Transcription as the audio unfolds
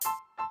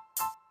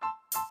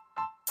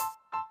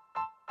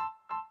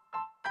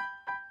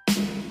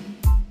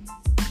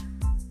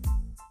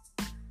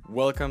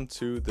Welcome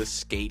to the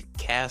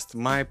SkateCast,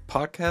 my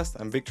podcast.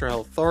 I'm Victor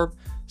L. Thorpe,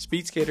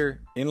 speed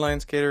skater,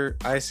 inline skater,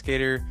 ice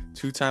skater,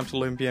 2-time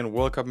Olympian,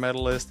 World Cup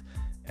medalist,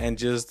 and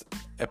just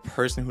a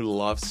person who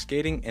loves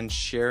skating and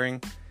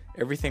sharing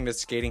everything that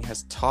skating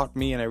has taught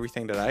me and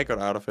everything that I got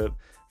out of it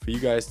for you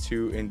guys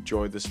to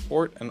enjoy the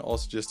sport and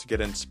also just to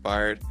get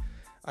inspired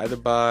either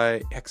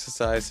by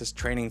exercises,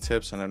 training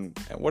tips, and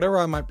whatever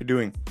I might be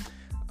doing.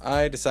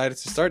 I decided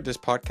to start this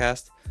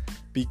podcast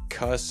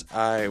because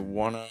I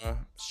want to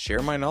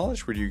share my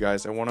knowledge with you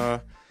guys. I want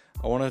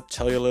to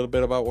tell you a little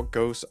bit about what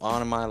goes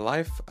on in my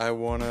life. I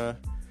want to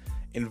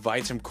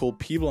invite some cool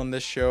people on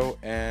this show,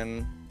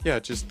 and I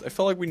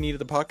felt like we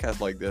needed a podcast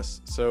like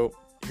this. So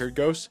here it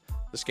goes,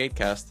 the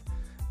SkateCast.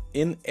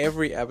 In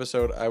every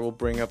episode, I will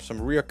bring up some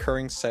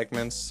reoccurring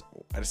segments.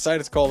 I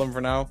decided to call them for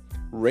now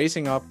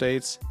Racing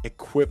Updates,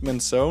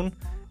 Equipment Zone,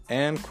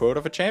 and Quote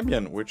of a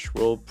Champion, which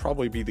will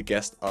probably be the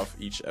guest of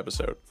each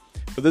episode.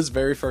 For this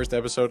very first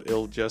episode,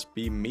 it'll just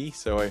be me,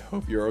 so I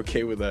hope you're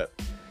okay with that.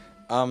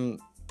 I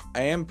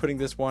am putting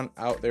this one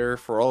out there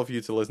for all of you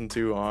to listen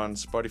to on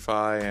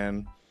Spotify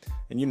and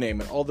you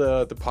name it, all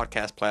the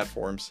podcast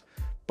platforms.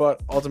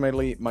 But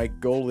ultimately, my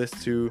goal is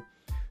to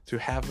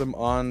have them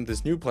on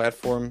this new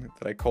platform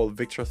that I call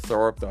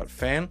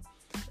victorthorpe.fan,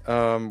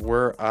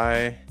 where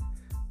I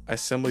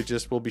simply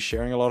just will be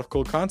sharing a lot of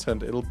cool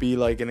content. It'll be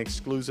like an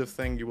exclusive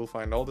thing. You will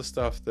find all the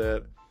stuff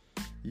that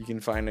you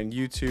can find on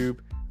YouTube,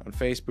 on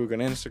Facebook, on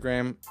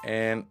Instagram,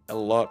 and a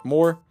lot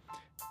more.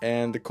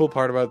 And the cool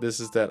part about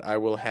this is that I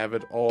will have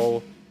it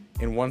all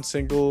in one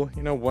single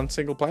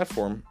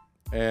platform.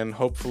 And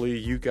hopefully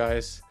you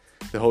guys,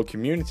 the whole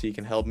community,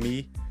 can help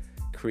me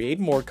create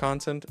more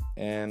content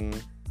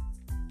and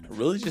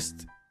really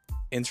just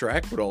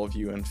interact with all of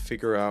you and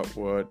figure out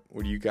what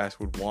you guys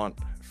would want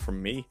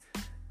from me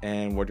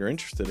and what you're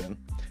interested in.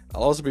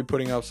 I'll also be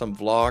putting up some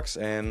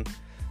vlogs and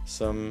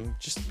some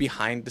just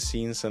behind the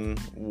scenes and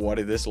what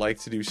it is like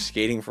to do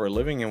skating for a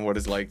living and what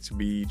it's like to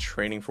be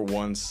training for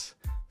one's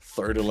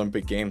third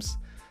Olympic Games.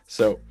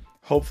 So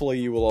hopefully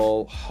you will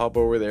all hop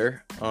over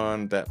there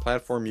on that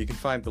platform. You can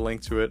find the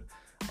link to it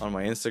on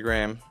my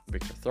Instagram,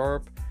 Victor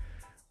Thorpe,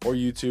 or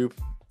YouTube,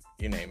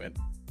 you name it.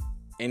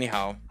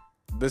 Anyhow,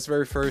 this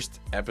very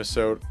first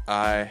episode,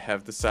 I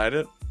have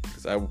decided,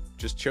 because I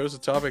just chose a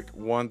topic,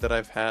 one that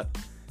I've had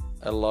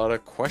a lot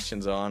of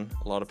questions on.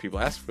 A lot of people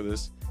ask for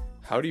this.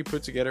 How do you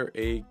put together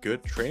a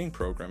good training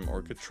program or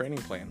a good training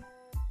plan?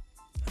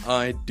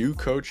 I do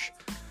coach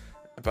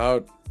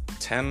about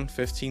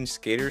 10-15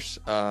 skaters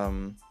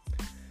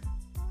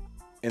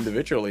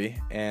individually,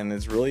 and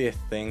it's really a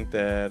thing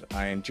that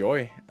I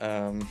enjoy.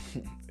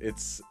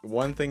 It's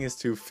one thing is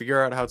to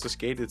figure out how to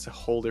skate. It's a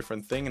whole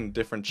different thing and a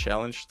different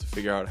challenge to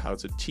figure out how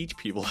to teach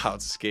people how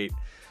to skate,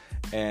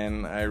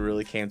 and I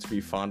really came to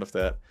be fond of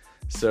that.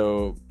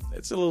 So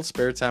it's a little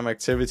spare time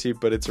activity,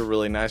 but it's a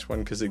really nice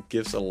one because it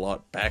gives a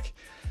lot back.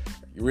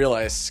 You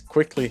realize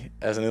quickly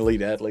as an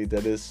elite athlete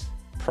that is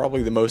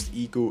probably the most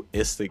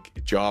egoistic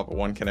job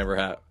one can ever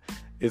have.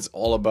 It's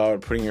all about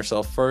putting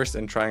yourself first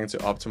and trying to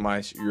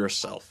optimize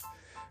yourself.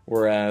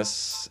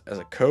 Whereas as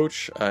a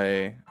coach,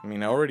 I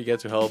already get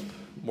to help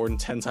more than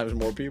 10 times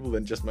more people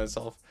than just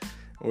myself,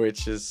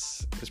 which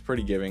is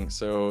pretty giving.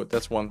 So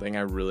that's one thing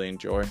I really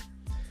enjoy.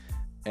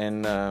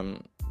 And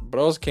but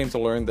I also came to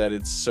learn that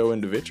it's so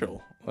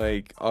individual.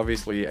 Like,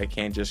 obviously, I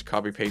can't just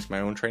copy-paste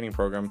my own training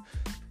program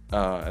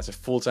as a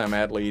full-time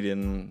athlete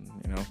in,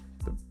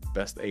 the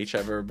best age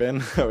I've ever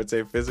been, I would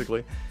say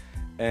physically,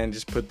 and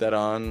just put that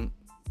on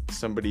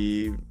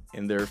somebody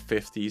in their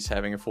 50s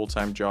having a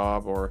full-time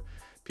job, or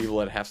people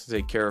that have to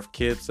take care of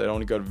kids that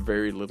only got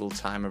very little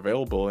time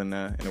available in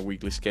a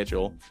weekly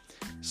schedule.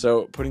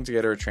 So putting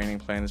together a training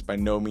plan is by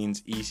no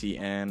means easy,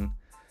 and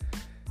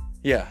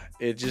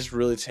it just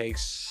really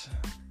takes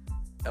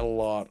a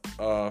lot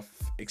of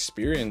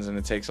experience, and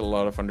it takes a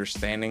lot of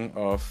understanding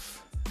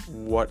of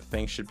what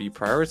things should be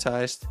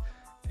prioritized,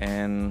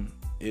 and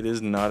it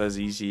is not as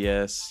easy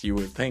as you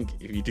would think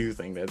if you do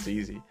think that's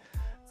easy.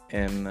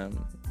 And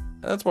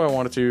that's why I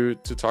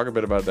wanted to talk a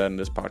bit about that in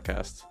this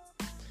podcast.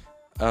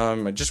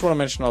 I just want to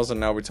mention also,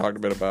 now we talked a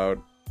bit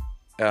about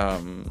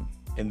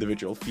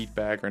individual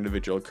feedback or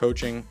individual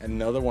coaching.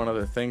 Another one of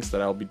the things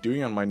that I'll be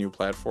doing on my new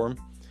platform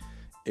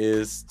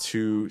is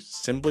to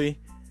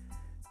simply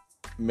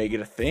make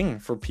it a thing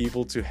for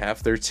people to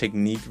have their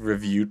technique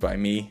reviewed by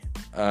me.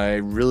 I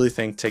really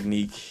think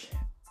technique,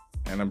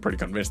 and I'm pretty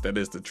convinced that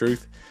is the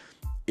truth,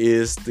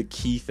 is the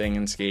key thing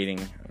in skating.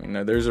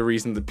 There's a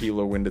reason that people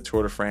who win the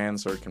Tour de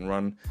France or can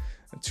run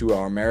a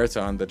 2-hour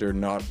marathon that they're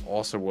not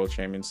also world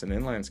champions in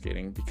inline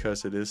skating,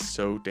 because it is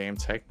so damn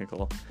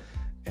technical,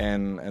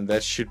 and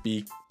that should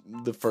be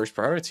the first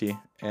priority.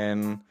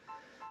 And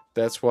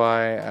that's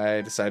why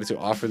I decided to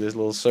offer this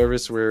little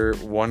service where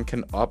one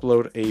can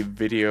upload a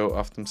video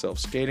of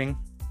themselves skating,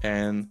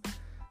 and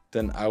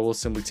then I will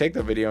simply take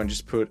that video and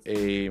just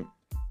haven't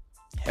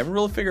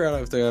really figured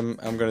out if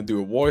I'm going to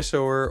do a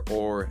voiceover,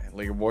 or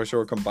like a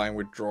voiceover combined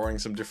with drawing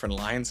some different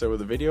lines over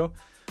the video,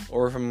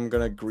 or if I'm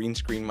going to green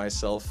screen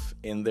myself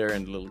in there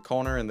in the little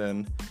corner and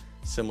then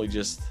simply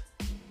just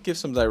give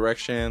some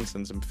directions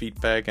and some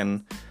feedback,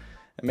 and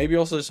maybe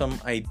also some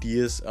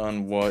ideas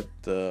on what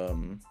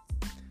the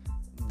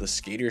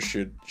skater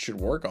should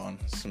work on.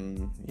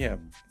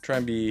 Try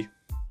and be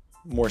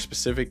more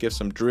specific, give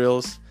some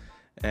drills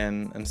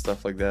and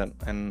stuff like that,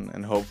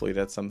 and hopefully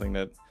that's something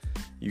that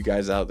you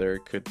guys out there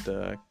could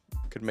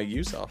make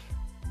use of.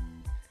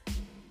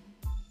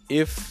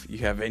 If you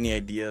have any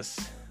ideas,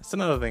 that's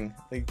another thing.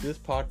 Like, this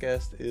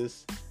podcast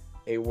is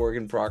a work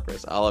in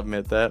progress. I'll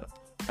admit that.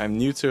 I'm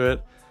new to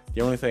it.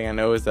 The only thing I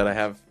know is that I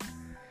have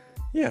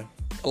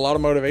a lot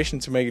of motivation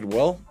to make it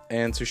well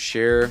and to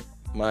share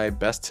my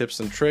best tips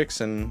and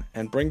tricks and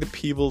bring the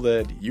people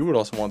that you would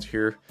also want to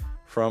hear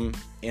from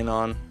in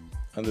on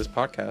this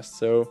podcast.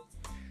 So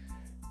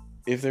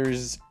if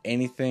there's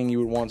anything you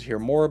would want to hear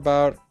more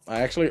about,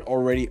 I actually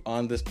already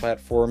on this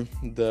platform,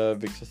 the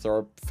Victor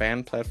Thorpe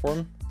fan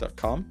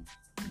platform.com,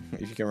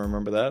 if you can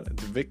remember that.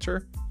 It's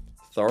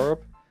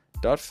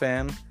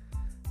victorthorpe.fan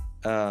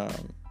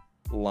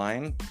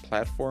line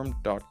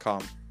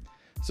platform.com.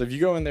 So if you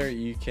go in there,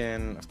 you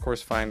can of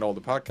course find all the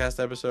podcast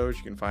episodes,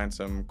 you can find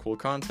some cool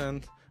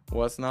content,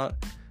 what's not,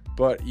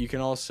 but you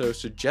can also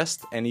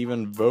suggest and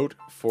even vote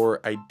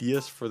for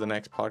ideas for the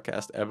next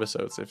podcast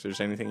episodes. If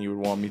there's anything you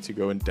would want me to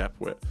go in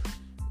depth with,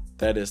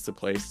 that is the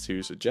place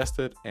to suggest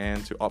it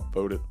and to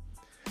upvote it,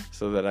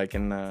 so that I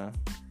can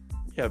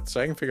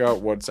figure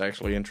out what's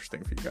actually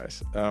interesting for you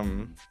guys.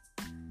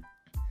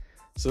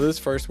 So this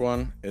first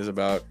one is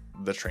about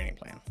the training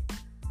plan.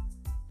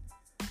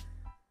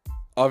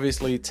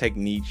 Obviously,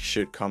 technique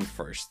should come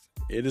first.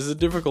 It is a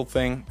difficult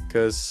thing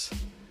because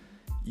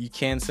you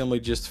can't simply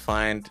just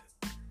find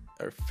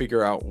or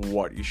figure out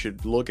what you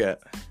should look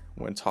at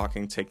when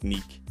talking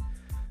technique.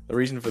 The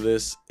reason for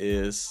this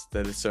is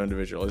that it's so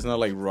individual. It's not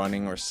like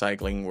running or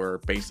cycling where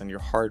based on your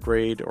heart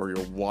rate or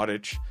your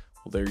wattage,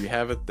 well, there you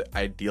have it, the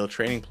ideal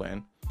training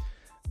plan.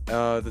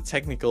 The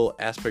technical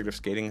aspect of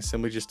skating is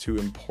simply just too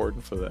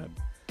important for that.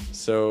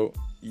 So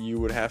you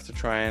would have to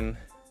try and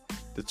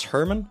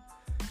determine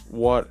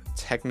what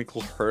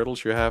technical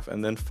hurdles you have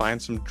and then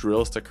find some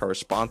drills that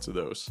correspond to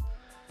those.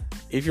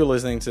 If you're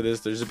listening to this,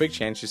 there's a big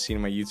chance you've seen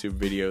my YouTube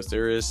videos.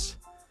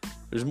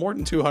 There's more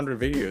than 200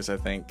 videos, I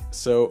think.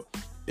 So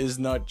it's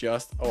not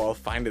just, I'll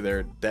find it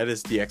there. That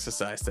is the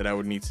exercise that I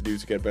would need to do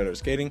to get better at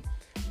skating.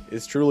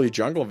 It's truly a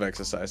jungle of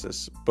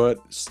exercises, but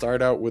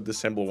start out with the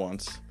simple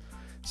ones.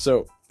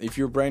 So if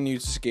you're brand new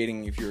to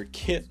skating, if you're a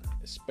kid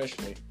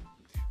especially,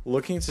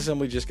 looking to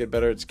simply just get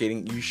better at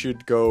skating, you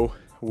should go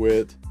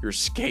with your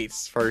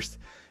skates first.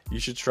 You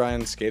should try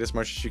and skate as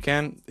much as you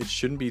can. It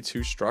shouldn't be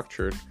too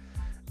structured.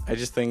 I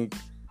just think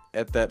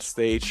at that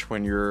stage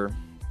when you're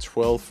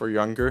 12 or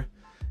younger,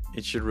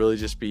 it should really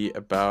just be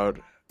about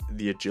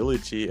the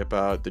agility,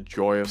 about the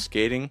joy of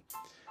skating.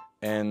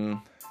 And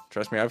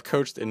trust me, I've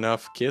coached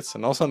enough kids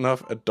and also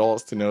enough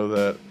adults to know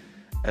that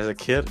as a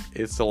kid,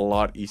 it's a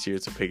lot easier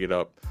to pick it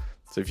up.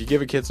 So if you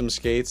give a kid some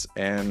skates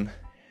and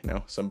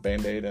some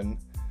Band-Aid and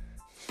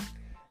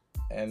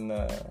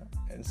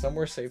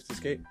somewhere safe to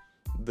skate,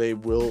 they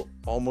will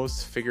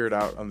almost figure it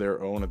out on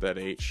their own at that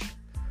age.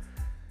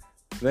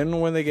 Then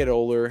when they get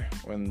older,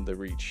 when they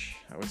reach,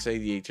 I would say,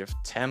 the age of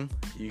 10,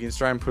 you can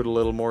try and put a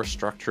little more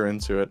structure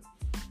into it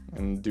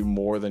and do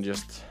more than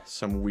just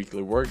some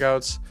weekly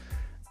workouts.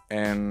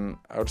 And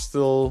I would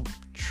still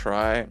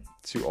try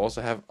to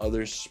also have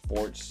other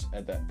sports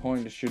at that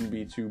point. It shouldn't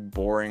be too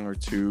boring or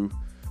too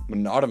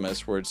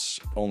monotonous where it's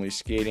only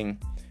skating.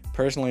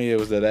 Personally, it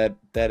was at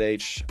that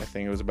age, I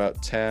think it was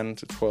about 10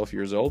 to 12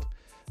 years old,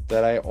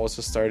 that I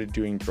also started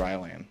doing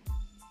dryland.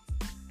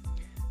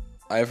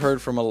 I've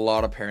heard from a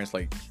lot of parents,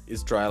 like,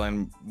 is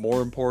dryland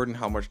more important?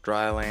 How much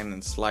dryland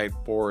and slide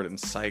board and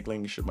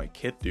cycling should my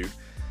kid do?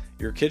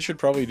 Your kid should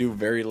probably do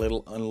very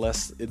little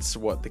unless it's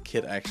what the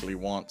kid actually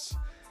wants.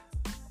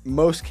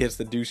 Most kids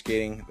that do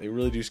skating, they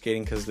really do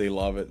skating because they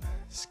love it.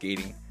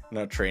 Skating,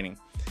 not training.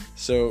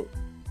 So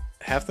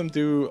have them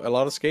do a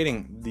lot of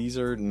skating. These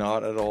are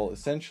not at all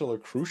essential or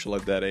crucial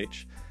at that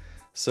age.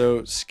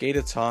 So skate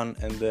a ton,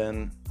 and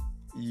then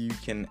you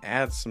can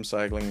add some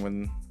cycling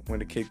when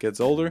the kid gets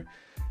older.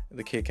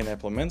 The kid can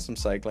implement some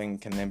cycling,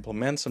 can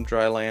implement some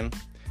dryland.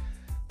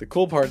 The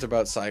cool part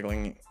about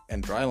cycling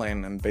and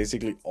dryland and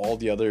basically all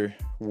the other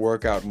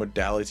workout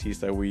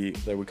modalities that we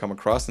come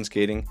across in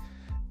skating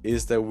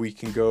is that we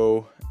can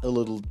go a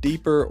little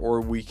deeper, or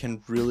we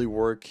can really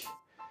work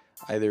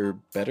either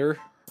better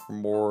or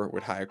more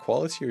with higher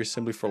quality, or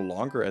simply for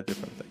longer at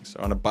different things.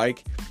 So on a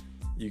bike,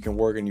 you can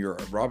work on your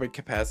aerobic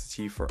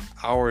capacity for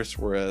hours,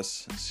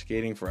 whereas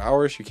skating for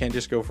hours, you can't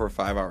just go for a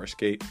 5-hour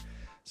skate.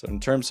 So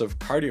in terms of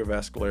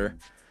cardiovascular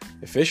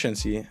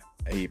efficiency,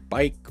 a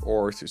bike,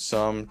 or to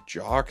some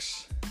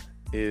jogs,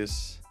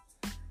 is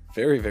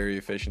very, very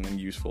efficient and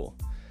useful.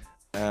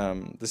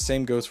 The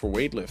same goes for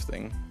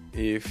weightlifting.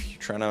 If you're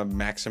trying to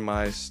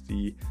maximize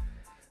the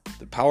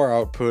power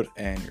output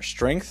and your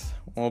strength,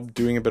 well,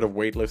 doing a bit of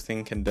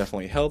weightlifting can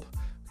definitely help,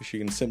 because you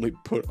can simply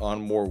put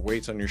on more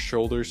weights on your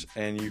shoulders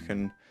and you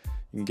can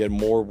get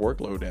more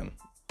workload in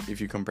if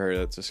you compare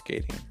that to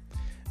skating.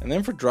 And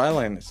then for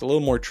dryland, it's a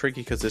little more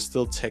tricky because it's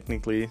still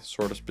technically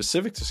sort of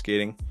specific to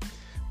skating,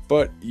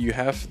 but you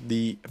have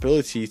the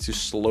ability to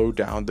slow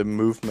down the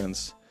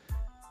movements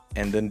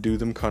and then do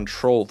them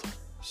controlled.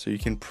 So you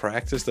can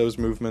practice those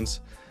movements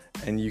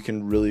and you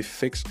can really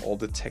fix all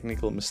the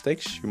technical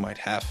mistakes you might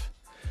have,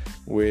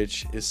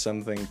 which is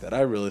something that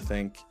I really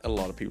think a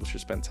lot of people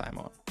should spend time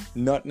on.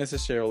 Not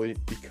necessarily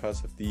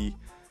because of the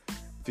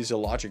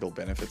physiological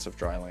benefits of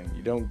dryland.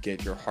 You don't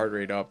get your heart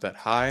rate up that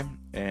high,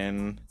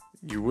 and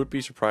you would be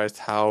surprised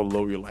how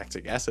low your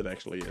lactic acid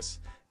actually is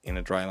in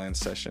a dryland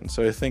session.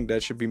 So I think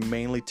that should be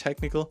mainly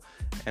technical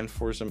and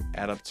for some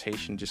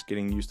adaptation, just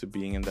getting used to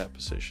being in that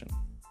position.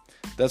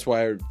 That's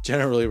why I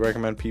generally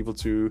recommend people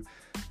to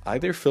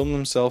either film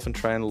themselves and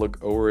try and look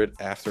over it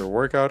after a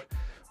workout,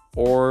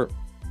 or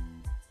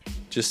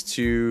just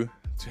to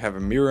have a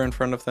mirror in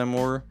front of them,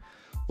 or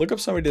look up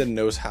somebody that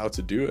knows how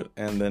to do it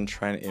and then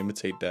try and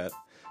imitate that.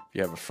 If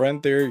you have a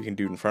friend there, you can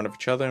do it in front of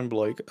each other and be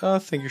like, I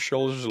think your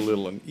shoulders are a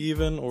little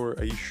uneven, or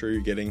are you sure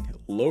you're getting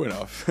low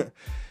enough?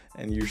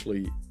 And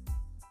usually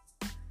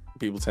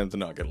people tend to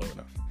not get low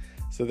enough.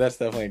 So that's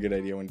definitely a good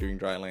idea when doing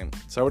dryland.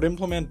 So I would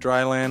implement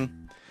dryland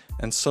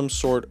and some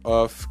sort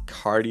of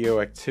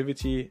cardio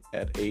activity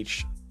at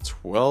age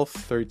 12,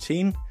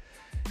 13.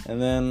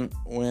 And then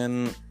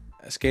when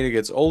a skater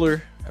gets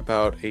older,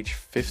 about age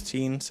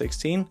 15,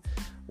 16,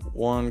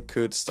 one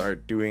could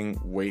start doing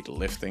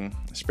weightlifting,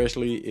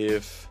 especially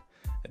if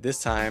at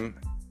this time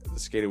the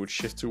skater would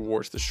shift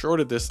towards the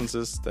shorter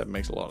distances. That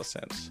makes a lot of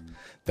sense.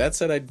 That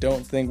said, I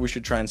don't think we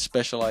should try and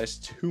specialize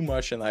too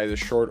much in either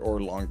short or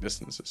long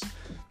distances.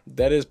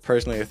 That is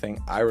personally a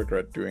thing I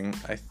regret doing.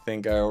 I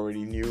think I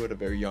already knew at a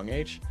very young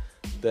age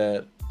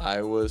that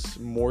I was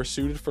more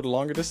suited for the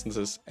longer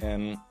distances,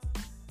 and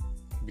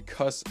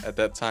because at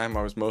that time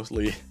I was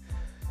mostly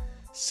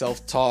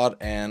self-taught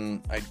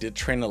and I did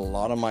train a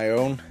lot on my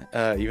own,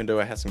 even though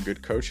I had some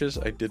good coaches,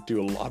 I did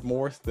do a lot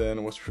more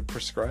than was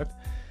prescribed,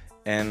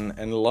 and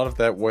a lot of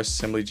that was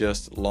simply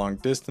just long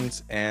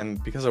distance.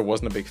 And because I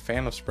wasn't a big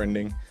fan of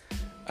sprinting,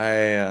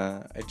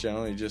 I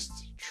generally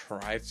just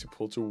tried to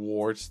pull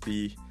towards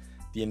the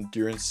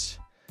endurance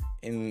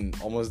in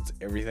almost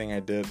everything I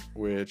did,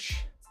 which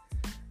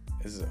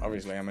is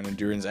obviously I'm an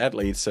endurance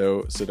athlete,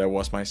 so that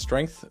was my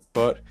strength.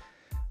 But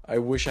I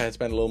wish I had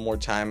spent a little more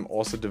time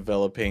also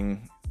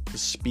developing the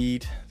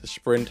speed, the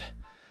sprint,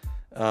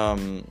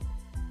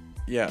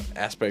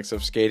 aspects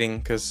of skating,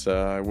 because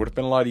it would have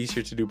been a lot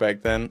easier to do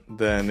back then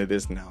than it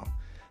is now.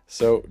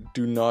 So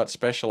do not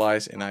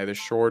specialize in either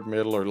short,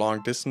 middle, or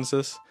long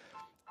distances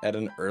at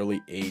an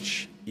early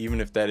age, even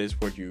if that is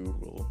what you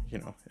will,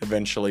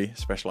 eventually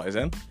specialize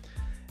in.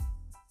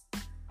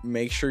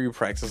 Make sure you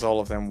practice all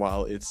of them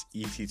while it's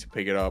easy to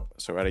pick it up,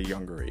 so at a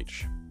younger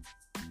age.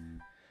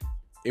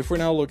 If we're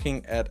now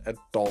looking at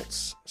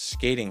adults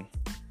skating,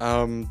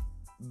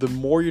 the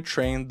more you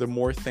train, the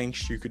more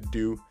things you could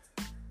do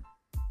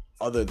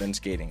other than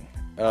skating.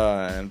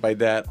 And by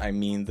that, I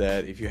mean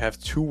that if you have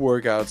 2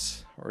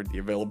 workouts, or the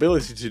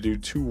availability to do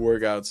 2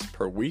 workouts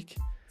per week,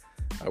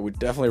 I would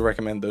definitely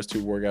recommend those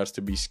 2 workouts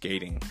to be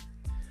skating.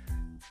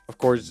 Of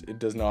course, it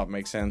does not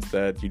make sense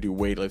that you do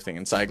weightlifting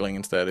and cycling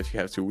instead if you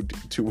have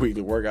two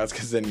weekly workouts,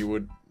 because then you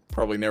would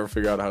probably never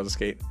figure out how to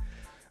skate.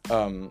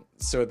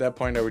 So at that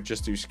point, I would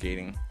just do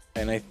skating.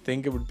 And I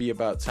think it would be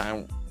about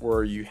time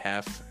where you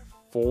have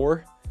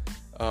 4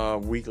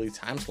 weekly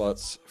time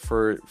slots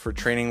for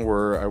training,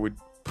 where I would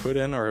put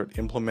in or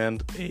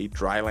implement a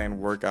dryland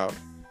workout.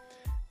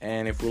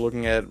 And if we're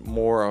looking at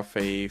more of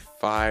a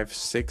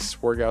 5-6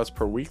 workouts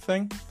per week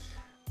thing,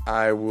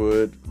 I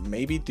would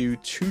maybe do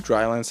 2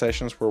 dryland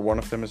sessions, where one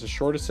of them is a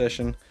shorter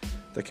session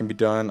that can be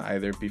done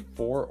either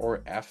before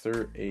or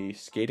after a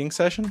skating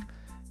session,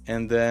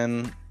 and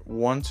then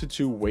 1 to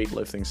 2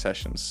 weightlifting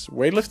sessions.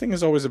 Weightlifting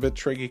is always a bit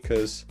tricky,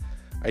 because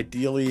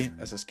ideally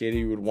as a skater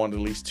you would want at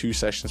least 2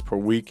 sessions per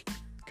week,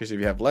 because if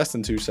you have less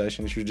than 2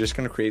 sessions, you're just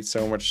going to create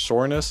so much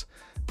soreness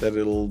that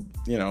it'll,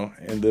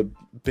 in the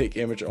big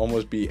image,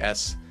 almost be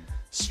as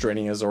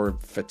strenuous or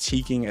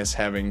fatiguing as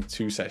having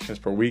 2 sessions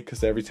per week,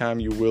 because every time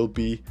you will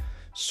be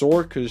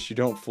sore because you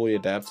don't fully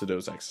adapt to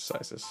those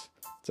exercises.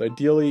 So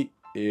ideally,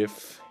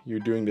 if you're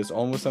doing this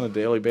almost on a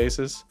daily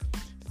basis,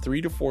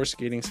 3 to 4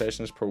 skating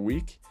sessions per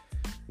week,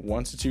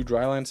 1 to 2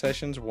 dryland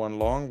sessions, 1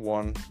 long,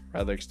 1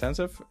 rather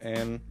extensive,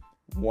 and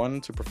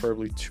 1 to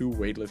preferably 2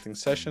 weightlifting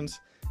sessions.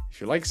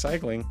 If you like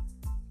cycling,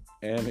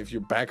 and if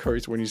your back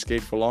hurts when you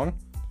skate for long,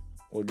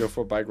 we'll go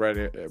for a bike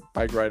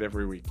ride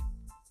every week.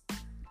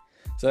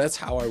 So that's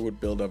how I would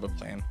build up a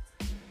plan.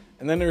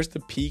 And then there's the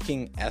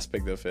peaking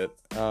aspect of it.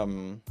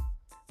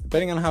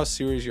 Depending on how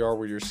serious you are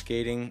with your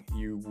skating,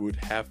 you would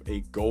have a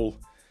goal.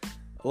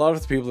 A lot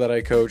of the people that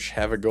I coach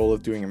have a goal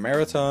of doing a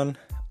marathon.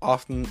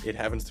 Often it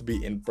happens to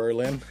be in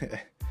Berlin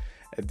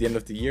at the end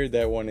of the year.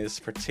 That one is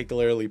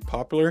particularly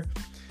popular.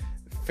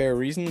 Fair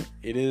reason.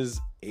 It is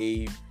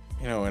an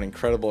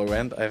incredible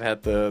event. I've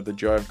had the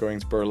joy of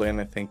going to Berlin,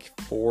 I think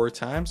 4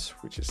 times,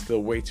 which is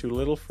still way too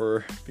little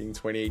for being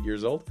 28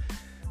 years old.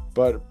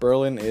 But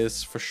Berlin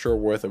is for sure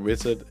worth a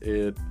visit.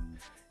 It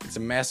It's a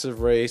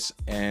massive race,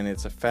 and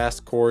it's a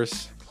fast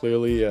course.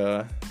 Clearly,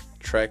 the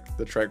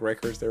track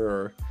records there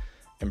are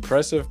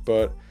impressive,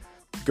 but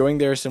going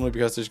there simply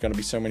because there's going to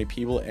be so many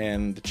people,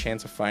 and the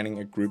chance of finding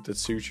a group that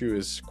suits you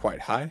is quite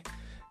high.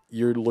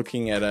 You're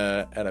looking at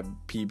a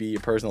PB, a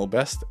personal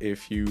best,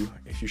 if you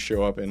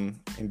show up in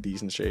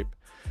decent shape.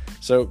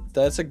 So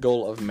that's a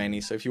goal of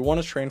many. So if you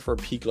want to train for a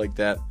peak like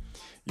that,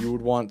 you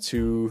would want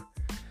to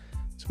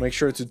make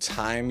sure to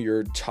time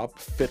your top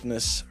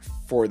fitness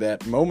for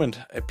that moment.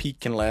 A peak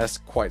can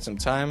last quite some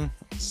time,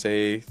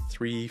 say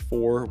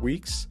 3-4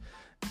 weeks,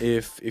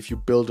 if you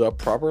build up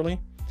properly.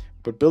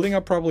 But building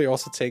up properly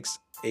also takes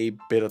a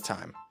bit of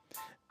time.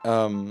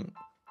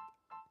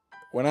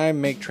 When I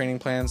make training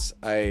plans,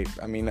 I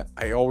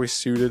always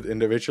suit it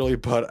individually,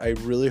 but I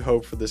really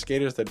hope for the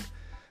skaters that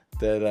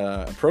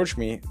approach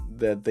me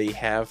that they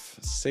have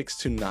 6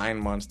 to 9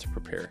 months to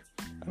prepare.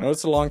 I know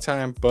it's a long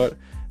time, but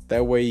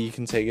that way you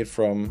can take it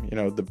from,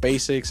 the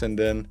basics and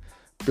then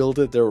build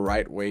it the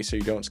right way so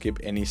you don't skip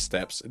any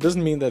steps. It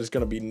doesn't mean that it's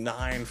going to be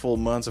 9 full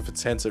months of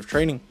intensive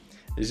training.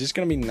 It's just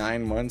going to be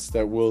 9 months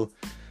that will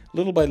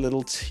little by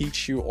little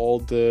teach you all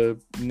the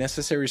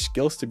necessary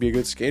skills to be a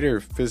good skater,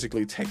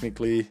 physically,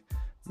 technically,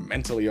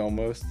 mentally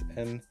almost,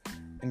 and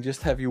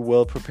just have you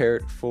well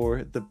prepared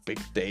for the big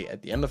day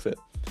at the end of it.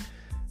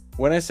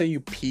 When I say you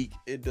peak,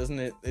 it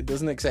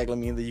doesn't exactly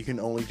mean that you can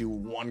only do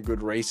one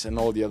good race and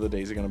all the other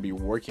days are going to be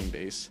working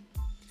days.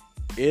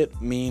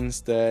 It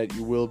means that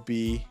you will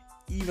be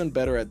even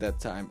better at that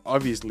time.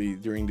 Obviously,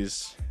 during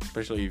this,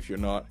 especially if you're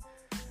not,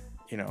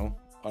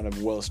 on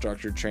a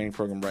well-structured training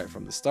program right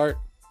from the start,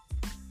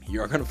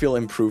 you're going to feel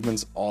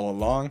improvements all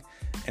along,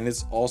 and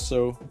it's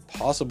also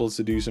possible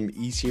to do some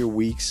easier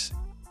weeks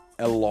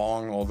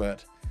along all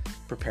that,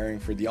 preparing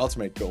for the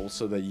ultimate goal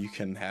so that you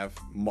can have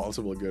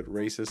multiple good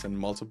races and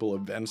multiple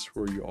events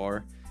where you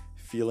are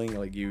feeling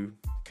like you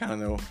kind of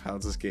know how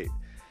to skate.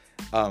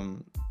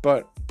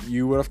 But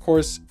you would, of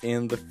course,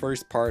 in the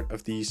first part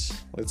of these,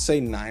 let's say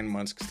 9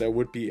 months, because that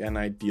would be an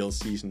ideal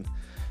season.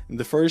 In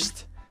the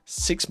first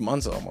 6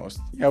 months almost,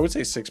 I would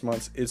say 6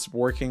 months, it's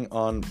working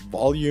on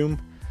volume,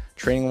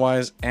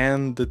 training-wise,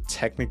 and the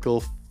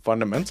technical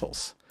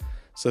fundamentals.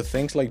 So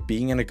things like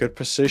being in a good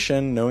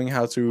position, knowing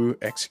how to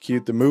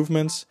execute the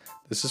movements.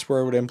 This is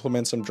where I would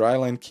implement some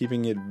dryline,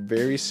 keeping it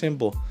very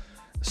simple.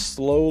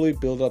 Slowly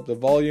build up the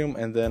volume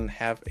and then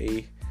have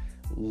a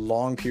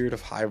long period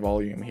of high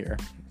volume here,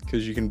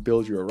 because you can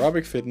build your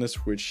aerobic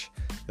fitness, which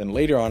then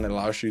later on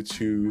allows you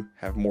to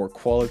have more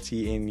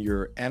quality in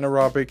your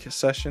anaerobic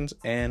sessions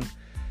and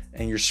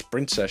your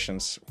sprint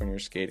sessions when you're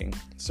skating.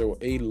 So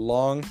a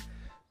long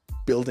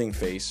building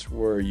phase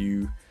where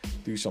you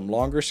do some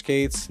longer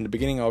skates. In the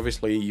beginning,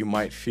 obviously, you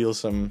might feel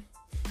some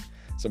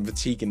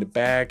fatigue in the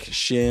back,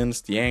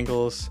 shins, the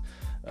ankles,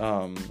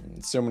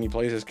 so many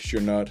places, because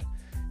you're not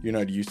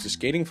used to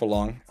skating for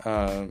long.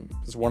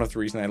 It's one of the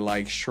reasons I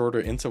like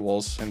shorter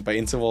intervals, and by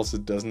intervals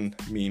it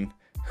doesn't mean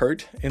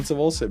hurt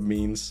intervals. It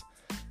means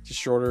just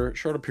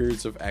shorter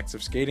periods of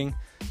active skating,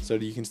 so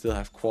that you can still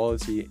have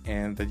quality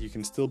and that you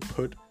can still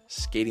put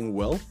skating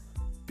well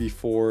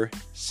before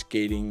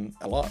skating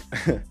a lot.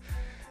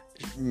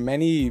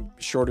 Many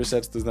shorter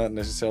sets does not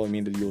necessarily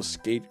mean that you'll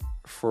skate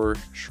for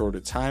shorter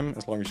time,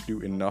 as long as you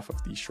do enough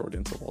of these short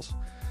intervals.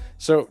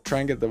 So try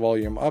and get the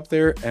volume up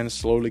there and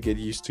slowly get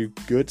used to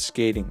good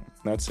skating,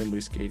 not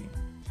simply skating.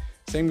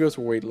 Same goes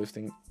for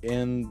weightlifting.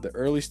 In the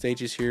early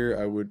stages here,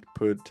 I would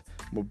put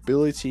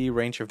mobility,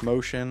 range of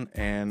motion,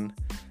 and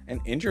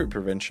injury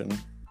prevention.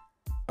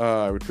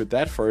 I would put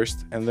that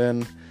first, and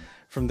then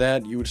from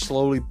that you would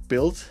slowly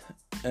build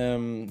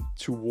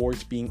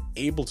towards being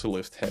able to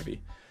lift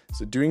heavy.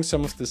 So doing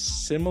some of the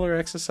similar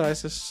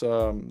exercises,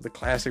 the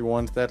classic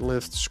ones,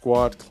 deadlift,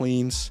 squat,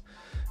 cleans,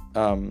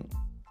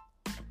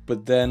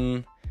 but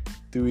then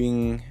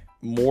doing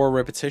more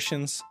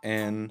repetitions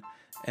and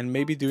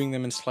maybe doing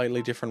them in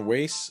slightly different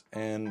ways,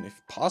 and if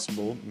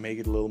possible, make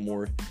it a little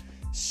more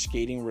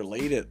skating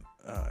related.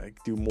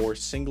 Do more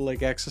single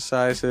leg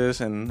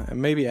exercises and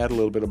maybe add a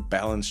little bit of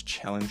balance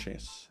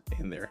challenges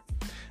in there.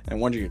 And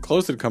once you get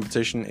close to the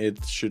competition,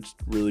 it should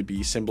really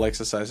be simple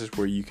exercises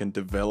where you can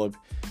develop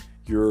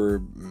your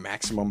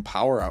maximum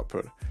power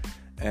output.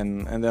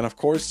 And then, of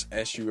course,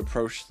 as you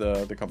approach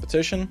the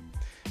competition,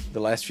 the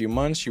last few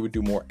months, you would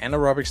do more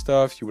anaerobic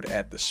stuff. You would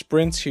add the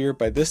sprints here.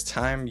 By this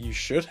time, you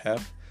should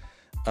have,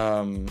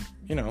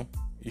 the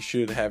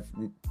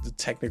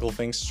technical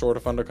things sort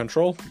of under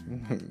control.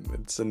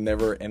 It's a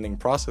never-ending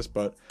process,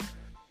 but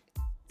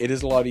it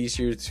is a lot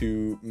easier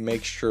to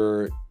make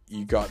sure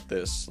you got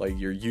this. Like,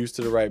 you're used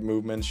to the right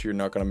movements. You're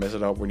not going to mess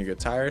it up when you get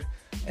tired.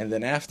 And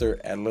then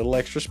after, add a little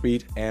extra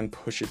speed and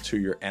push it to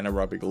your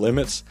anaerobic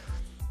limits.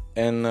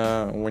 And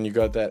when you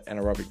got that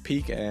anaerobic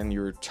peak and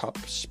your top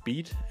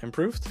speed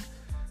improved,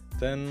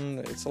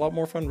 then it's a lot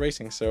more fun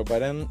racing. So by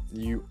then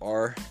you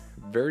are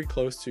very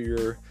close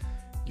to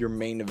your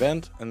main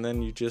event, and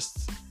then you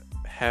just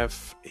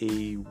have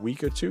a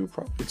week or two,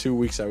 probably 2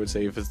 weeks, I would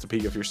say, if it's the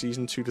peak of your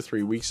season, 2 to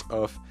 3 weeks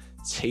of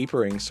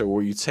tapering. So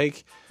where you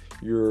take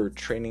your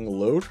training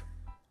load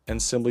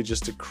and simply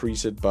just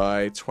decrease it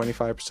by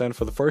 25%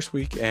 for the first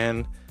week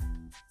and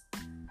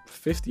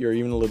 50 or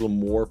even a little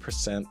more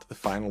percent the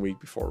final week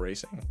before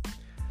racing.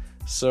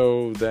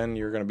 So then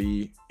you're going to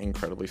be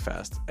incredibly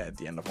fast at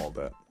the end of all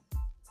that.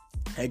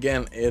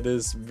 Again, it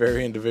is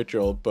very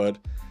individual, but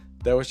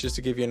that was just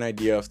to give you an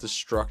idea of the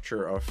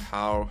structure of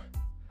how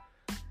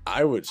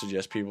I would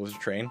suggest people to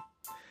train.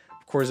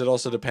 Of course, it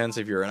also depends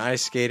if you're an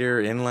ice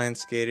skater, inline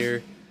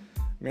skater.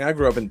 I mean, I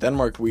grew up in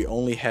Denmark. We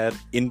only had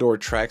indoor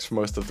tracks for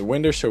most of the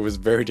winter, so it was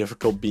very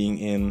difficult being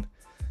in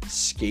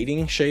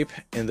skating shape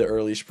in the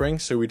early spring.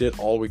 So we did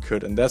all we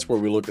could, and that's where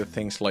we looked at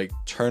things like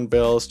turn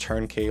bells,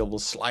 turn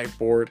cables, slide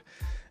board,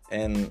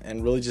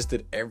 and really just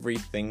did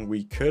everything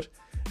we could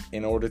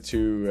in order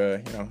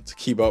to to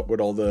keep up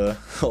with all the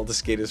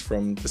skaters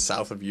from the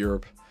south of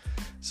Europe.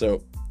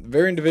 So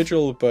very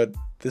individual, but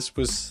this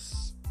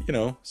was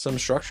some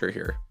structure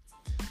here.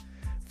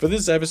 For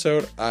this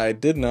episode, I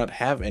did not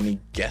have any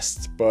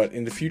guests, but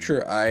in the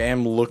future, I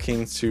am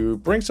looking to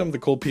bring some of the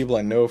cool people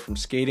I know from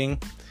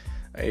skating.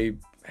 I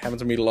happen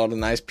to meet a lot of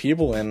nice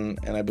people, and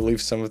I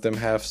believe some of them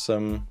have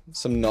some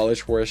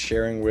knowledge worth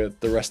sharing with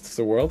the rest of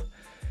the world.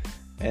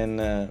 And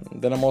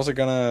then I'm also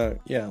gonna,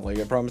 like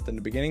I promised in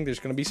the beginning, there's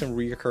gonna be some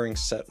reoccurring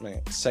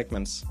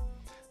segments.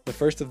 The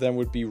first of them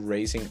would be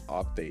racing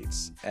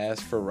updates. As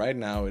for right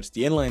now, it's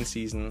the inline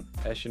season.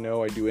 As you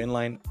know, I do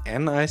inline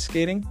and ice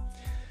skating.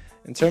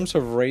 In terms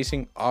of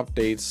racing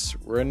updates,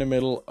 we're in the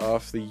middle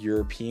of the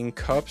European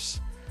Cups.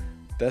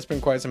 That's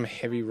been quite some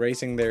heavy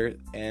racing there,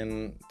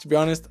 and to be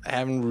honest, I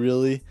haven't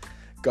really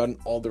gotten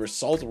all the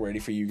results ready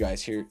for you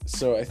guys here.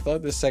 So I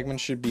thought this segment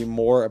should be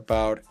more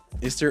about,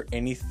 is there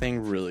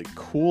anything really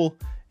cool,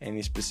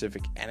 any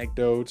specific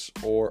anecdotes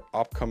or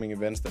upcoming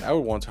events that I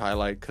would want to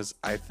highlight because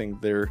I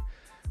think they're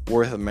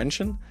worth a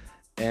mention.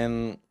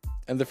 And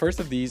the first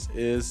of these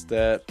is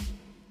that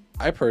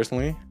I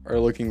personally are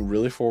looking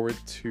really forward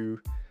to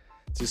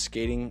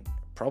skating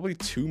probably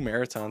 2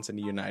 marathons in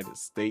the United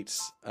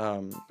States,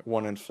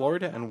 one in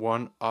Florida and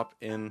one up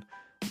in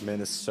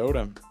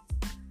Minnesota.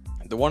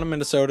 The one in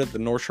Minnesota, the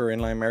North Shore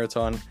Inline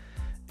Marathon,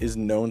 is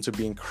known to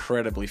be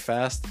incredibly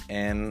fast,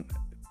 and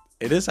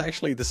it is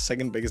actually the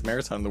second biggest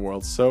marathon in the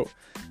world. So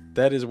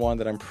that is one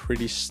that I'm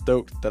pretty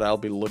stoked that I'll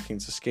be looking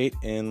to skate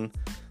in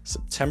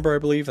September, I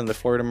believe, and the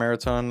Florida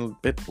Marathon a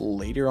bit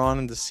later on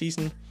in the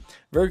season.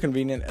 Very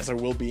convenient, as I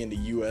will be in the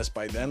US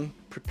by then,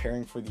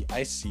 preparing for the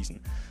ice season.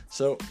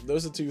 So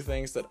those are 2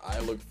 things that I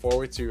look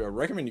forward to. I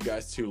recommend you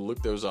guys to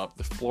look those up: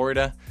 the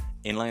Florida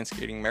Inline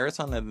Skating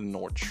Marathon and the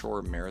North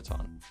Shore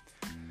Marathon.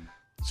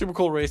 Super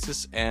cool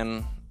races,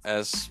 and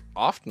as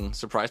often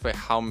surprised by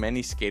how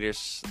many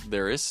skaters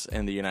there is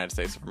in the United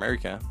States of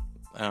America,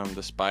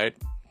 despite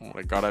what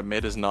I gotta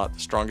admit is not the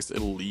strongest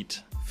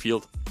elite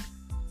field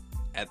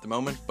at the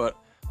moment, but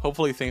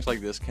hopefully things like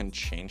this can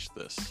change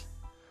this.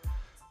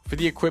 For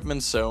the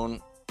equipment zone,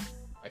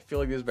 I feel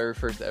like this very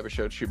first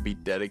episode should be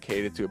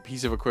dedicated to a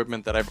piece of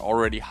equipment that I've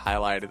already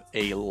highlighted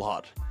a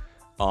lot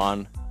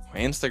on my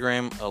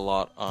Instagram, a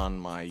lot on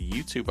my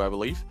YouTube, I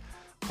believe,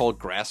 called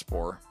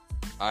Grasspore.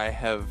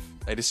 I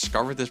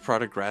discovered this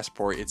product,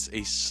 Grasspore. It's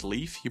a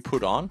sleeve you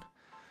put on,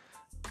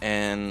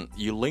 and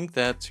you link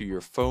that to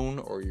your phone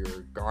or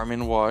your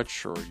Garmin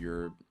watch or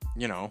your,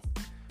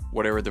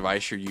 whatever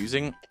device you're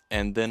using,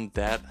 and then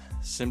that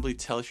simply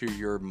tells you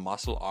your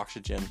muscle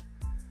oxygen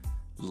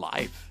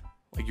live,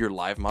 like your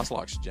live muscle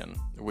oxygen,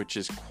 which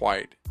is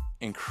quite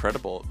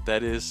incredible.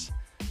 That is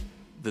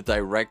the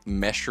direct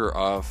measure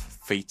of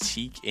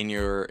fatigue in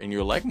your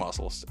leg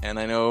muscles. And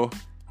I know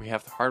we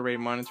have the heart rate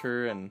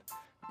monitor and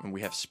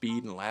we have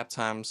speed and lap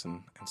times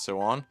and so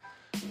on,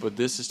 but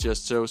this is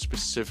just so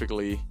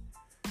specifically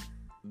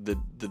the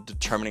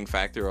determining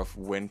factor of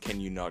when can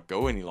you not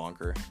go any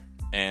longer.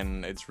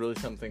 And it's really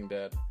something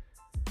that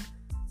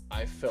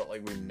I felt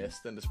like we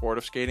missed in the sport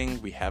of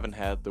skating. We haven't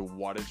had the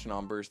wattage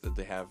numbers that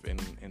they have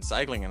in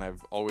cycling, and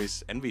I've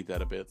always envied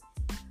that a bit.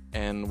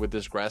 And with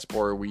this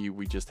Grasspore,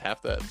 we just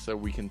have that, so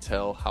we can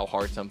tell how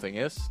hard something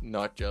is,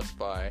 not just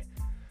by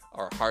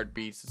our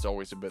heartbeats. It's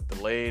always a bit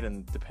delayed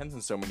and depends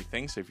on so many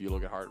things. If you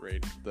look at heart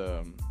rate,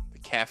 the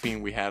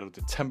caffeine we had,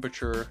 the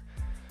temperature,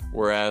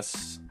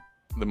 whereas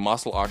the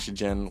muscle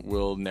oxygen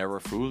will never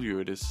fool you.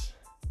 It is,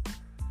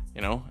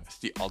 it's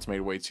the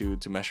ultimate way to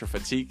measure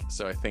fatigue.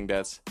 So I think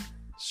that's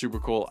super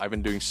cool. I've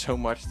been doing so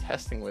much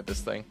testing with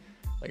this thing.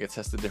 Like, I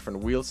tested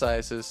different wheel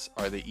sizes.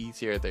 Are they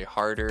easier? Are they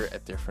harder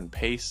at different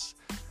pace?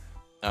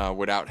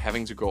 Without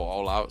having to go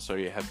all out. So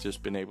you have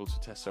just been able to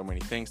test so many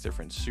things,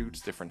 different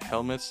suits, different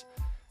helmets,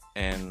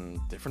 and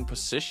different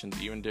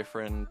positions, even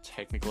different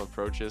technical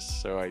approaches.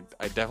 So I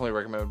definitely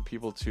recommend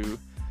people to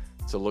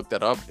look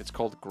that up. It's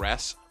called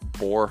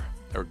Grasspore,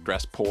 or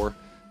Grasspore.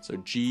 So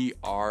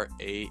Graspor,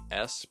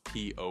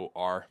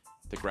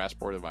 the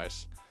Grasspore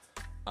device.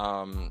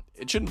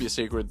 It shouldn't be a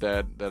secret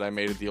that I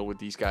made a deal with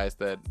these guys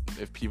that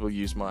if people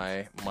use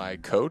my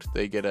code,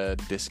 they get a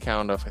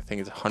discount of, I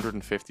think it's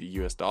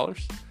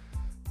 $150.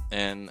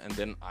 And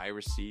then I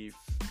receive,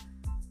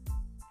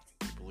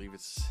 I believe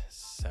it's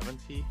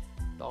 $70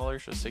 or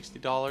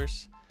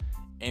 $60.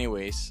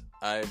 Anyways,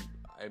 I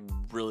I'm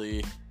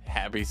really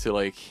happy to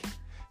like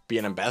be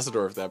an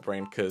ambassador of that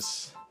brand,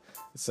 because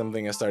it's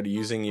something I started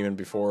using even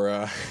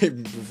before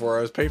before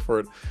I was paid for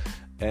it,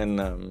 and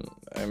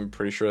I'm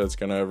pretty sure that's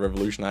gonna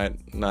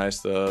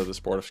revolutionize the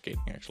sport of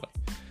skating actually.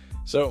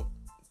 So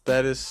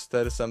that is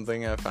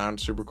something I found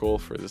super cool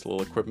for this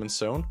little equipment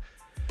zone.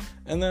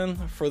 And then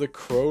for the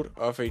quote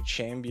of a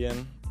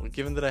champion,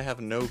 given that I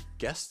have no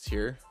guests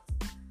here,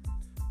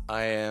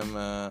 I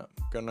am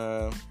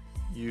gonna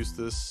use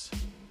this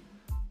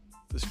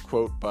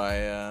quote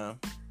by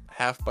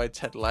half by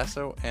Ted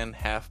Lasso and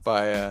half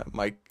by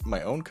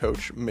my own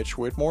coach Mitch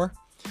Whitmore.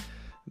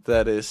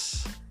 That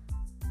is,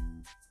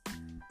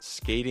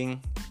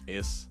 skating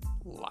is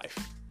life.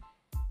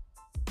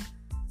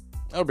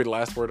 That'll be the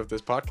last word of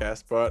this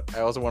podcast, but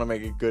I also want to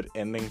make a good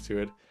ending to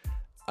it.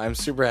 I'm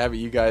super happy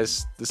you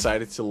guys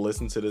decided to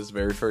listen to this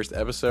very first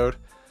episode.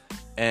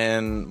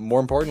 And more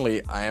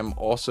importantly, I am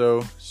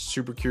also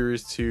super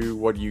curious to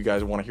what you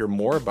guys want to hear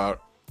more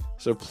about.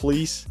 So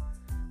please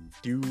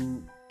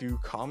do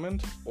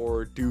comment,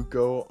 or do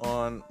go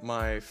on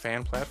my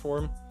fan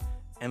platform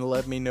and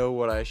let me know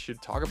what I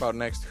should talk about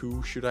next.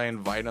 Who should I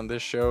invite on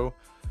this show?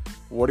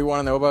 What do you want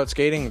to know about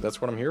skating? That's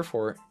what I'm here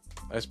for.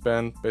 I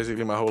spent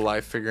basically my whole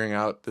life figuring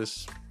out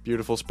this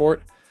beautiful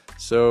sport.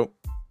 So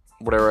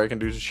whatever I can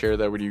do to share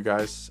that with you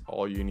guys,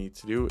 all you need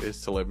to do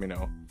is to let me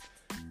know.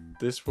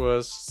 This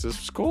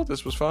was cool.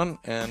 This was fun.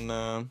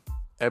 And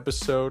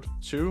episode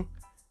 2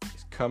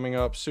 is coming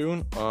up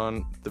soon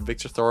on the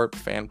Victor Thorpe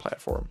fan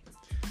platform.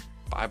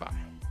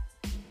 Bye-bye.